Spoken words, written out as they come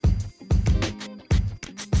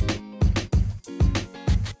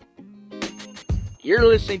You're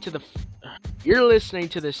listening to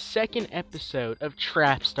the second episode of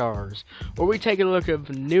Trap Stars, where we take a look at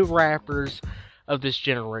new rappers of this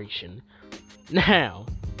generation. Now,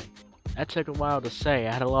 that took a while to say.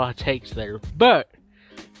 I had a lot of takes there, but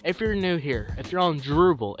if you're new here, if you're on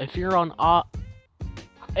Drupal, if you're on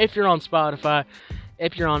Spotify,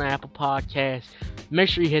 if you're on Apple Podcasts, make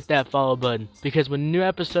sure you hit that follow button, because when new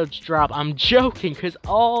episodes drop, I'm joking, because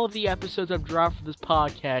all of the episodes I've dropped for this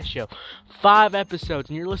podcast show, 5 episodes,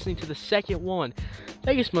 and you're listening to the second one.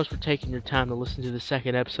 Thank you so much for taking your time to listen to the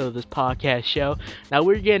second episode of this podcast show. Now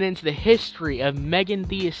we're getting into the history of Megan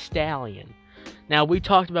Thee Stallion. Now, we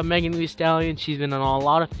talked about Megan Thee Stallion. She's been on a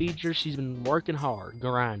lot of features. She's been working hard,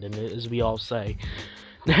 grinding, as we all say.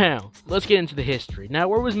 Now, let's get into the history. Now,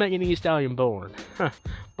 where was Megan Thee Stallion born?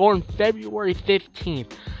 Born February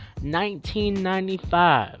 15th,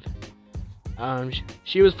 1995.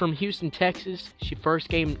 She was from Houston, Texas. She first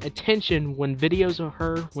gained attention when videos of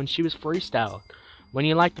her when she was freestyling. When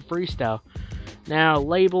you like the freestyle. Now,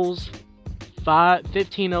 labels,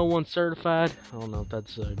 1501 certified. I don't know if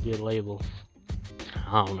that's a good label.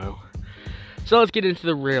 I don't know. So let's get into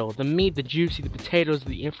the real, the meat, the juicy, the potatoes,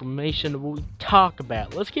 the information, what we talk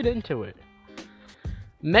about. Let's get into it.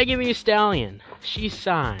 Megan Thee Stallion, she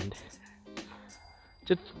signed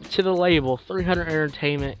to the label 300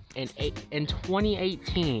 Entertainment in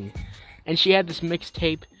 2018, and she had this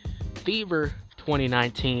mixtape Fever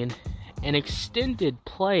 2019 and Extended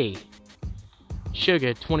Play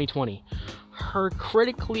Sugar 2020. Her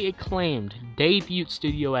critically acclaimed debut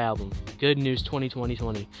studio album, Good News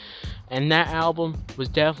 2020, and that album was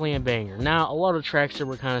definitely a banger. Now, a lot of tracks there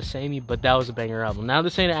were kind of samey, but that was a banger album. Now,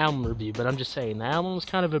 this ain't an album review, but I'm just saying, the album was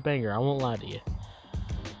kind of a banger, I won't lie to you.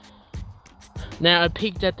 Now, it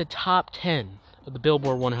peaked at the top 10 of the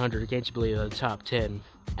Billboard 100, can't you believe it, the top 10,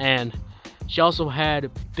 and she also had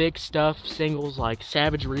big stuff, singles like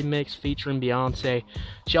Savage Remix featuring Beyonce.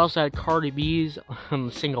 She also had Cardi B's on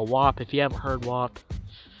the single WAP. If you haven't heard WAP,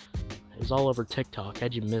 it was all over TikTok.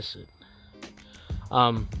 How'd you miss it?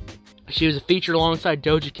 She was featured alongside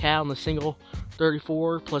Doja Cat on the single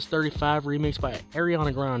 34 plus 35 remix by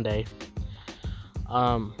Ariana Grande.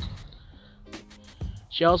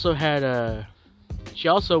 She also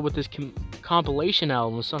with this compilation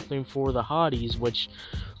album, Something for the Hotties, which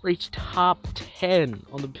reached top 10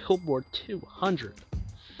 on the Billboard 200.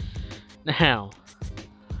 Now,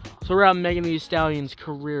 throughout Megan Thee Stallion's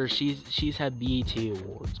career, she's had BET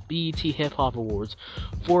Awards, BET Hip Hop Awards,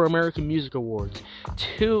 4 American Music Awards,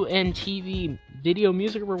 2 MTV Video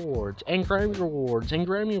Music Awards, and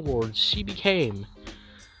Grammy Awards. She became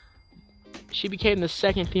the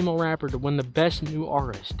second female rapper to win the Best New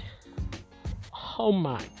Artist. Oh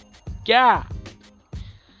my God!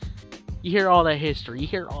 You hear all that history, you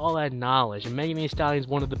hear all that knowledge, and Megan Thee Stallion is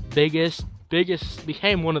one of the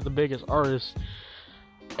became one of the biggest artists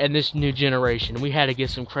in this new generation. We had to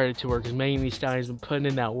give some credit to her, because Megan Thee Stallion's been putting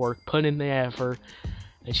in that work, putting in the effort,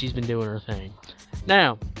 and she's been doing her thing.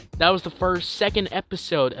 Now, that was the second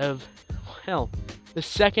episode of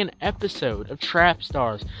Trap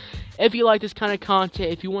Stars. If you like this kind of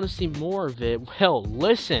content, if you want to see more of it, well,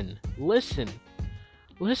 listen,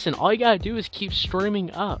 all you gotta do is keep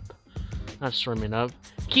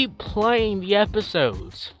keep playing the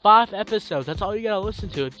episodes. 5 episodes, that's all you gotta listen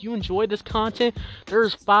to. If you enjoy this content,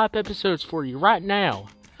 there's 5 episodes for you right now.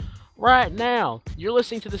 You're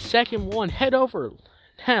listening to the second one. Head over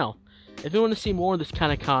now. If you want to see more of this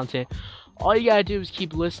kind of content, all you gotta do is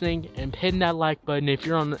keep listening and hitting that like button. If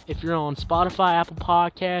you're on Spotify, Apple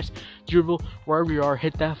Podcasts, Drupal, wherever you are,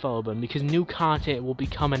 hit that follow button, because new content will be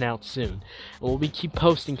coming out soon, and we'll keep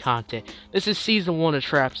posting content. This is season 1 of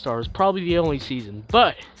Trap Stars, probably the only season,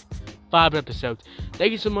 but 5 episodes.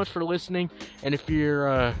 Thank you so much for listening, and if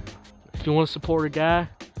you want to support a guy,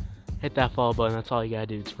 hit that follow button. That's all you gotta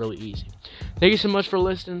do. It's really easy. Thank you so much for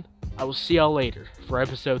listening. I will see y'all later for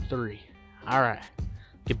episode 3. All right,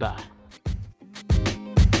 goodbye.